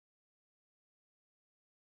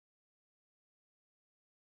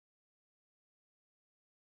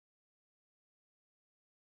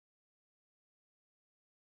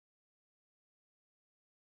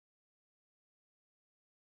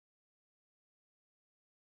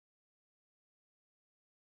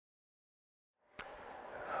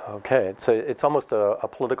Okay, it's almost a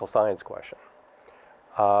political science question.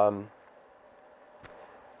 Um,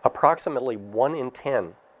 Approximately 1 in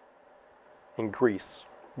 10 in Greece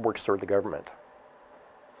works for the government.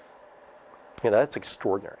 That's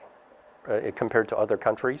extraordinary compared to other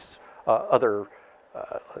countries,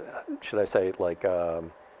 should I say, like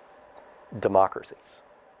democracies.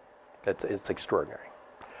 It's extraordinary.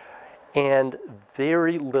 And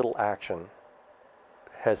very little action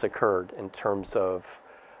has occurred in terms of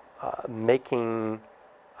making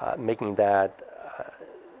that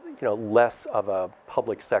less of a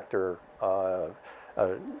public sector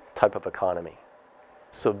type of economy.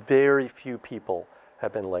 So very few people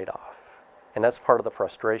have been laid off, and that's part of the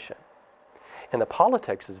frustration. And the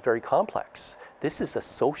politics is very complex. This is a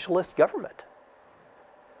socialist government.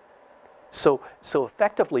 So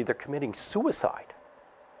effectively, they're committing suicide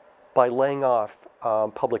by laying off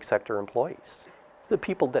public sector employees. The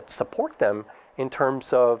people that support them in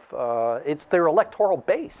terms of it's their electoral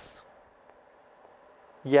base.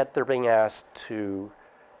 Yet they're being asked to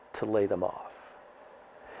lay them off.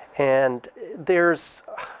 And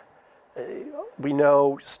we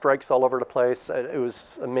know strikes all over the place. It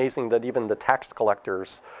was amazing that even the tax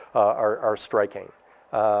collectors are striking.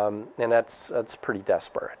 And that's pretty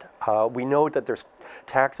desperate. We know that there's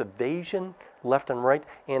tax evasion left and right.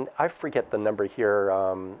 And I forget the number here,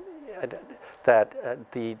 that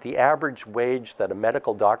the average wage that a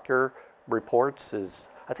medical doctor reports is,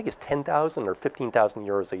 I think, is 10,000 or 15,000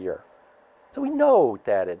 euros a year. So we know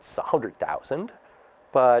that it's 100,000,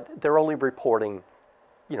 but they're only reporting,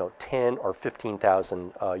 10 or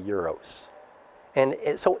 15,000 euros. And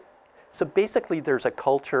so basically, there's a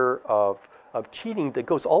culture of cheating that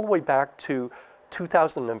goes all the way back to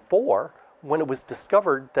 2004, when it was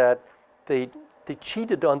discovered that they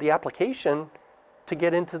cheated on the application to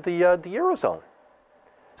get into the Eurozone.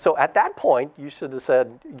 So at that point, you should have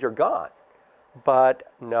said, you're gone.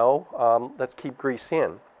 But no, let's keep Greece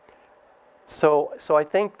in. So I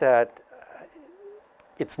think that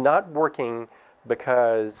it's not working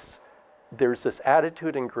because there's this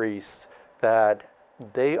attitude in Greece that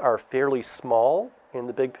they are fairly small in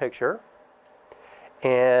the big picture,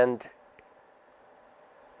 and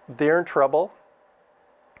they're in trouble.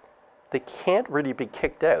 They can't really be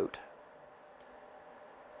kicked out.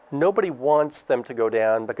 Nobody wants them to go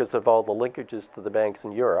down because of all the linkages to the banks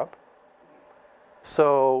in Europe.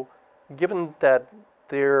 So given that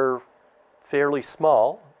they're fairly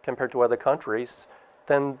small compared to other countries,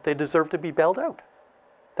 then they deserve to be bailed out.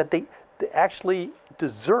 That they actually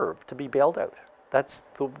deserve to be bailed out. That's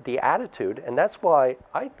the attitude, and that's why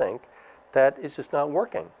I think that it's just not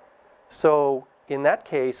working. So in that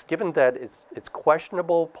case, given that it's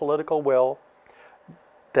questionable political will,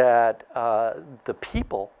 that the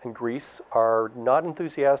people in Greece are not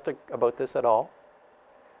enthusiastic about this at all,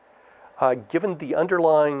 given the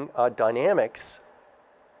underlying dynamics,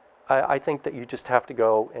 I think that you just have to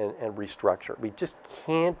go and restructure. We just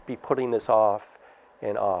can't be putting this off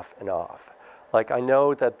and off and off. Like, I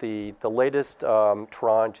know that the latest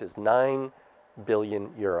tranche is 9 billion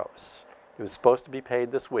euros. It was supposed to be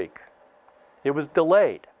paid this week. It was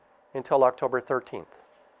delayed until October 13th.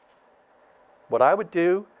 What I would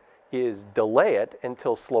do is delay it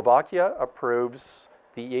until Slovakia approves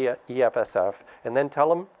the EFSF, and then tell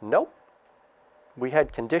them, nope, we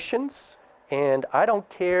had conditions, and I don't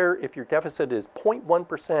care if your deficit is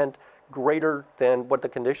 0.1% greater than what the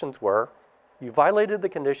conditions were. You violated the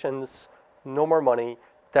conditions, no more money.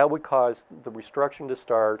 That would cause the restructuring to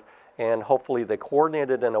start, and hopefully they coordinate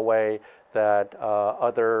it in a way that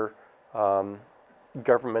other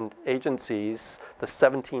government agencies, the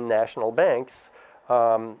 17 national banks,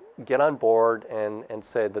 get on board and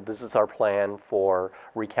say that this is our plan for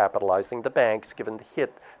recapitalizing the banks given the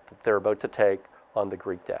hit that they're about to take on the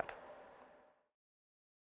Greek debt.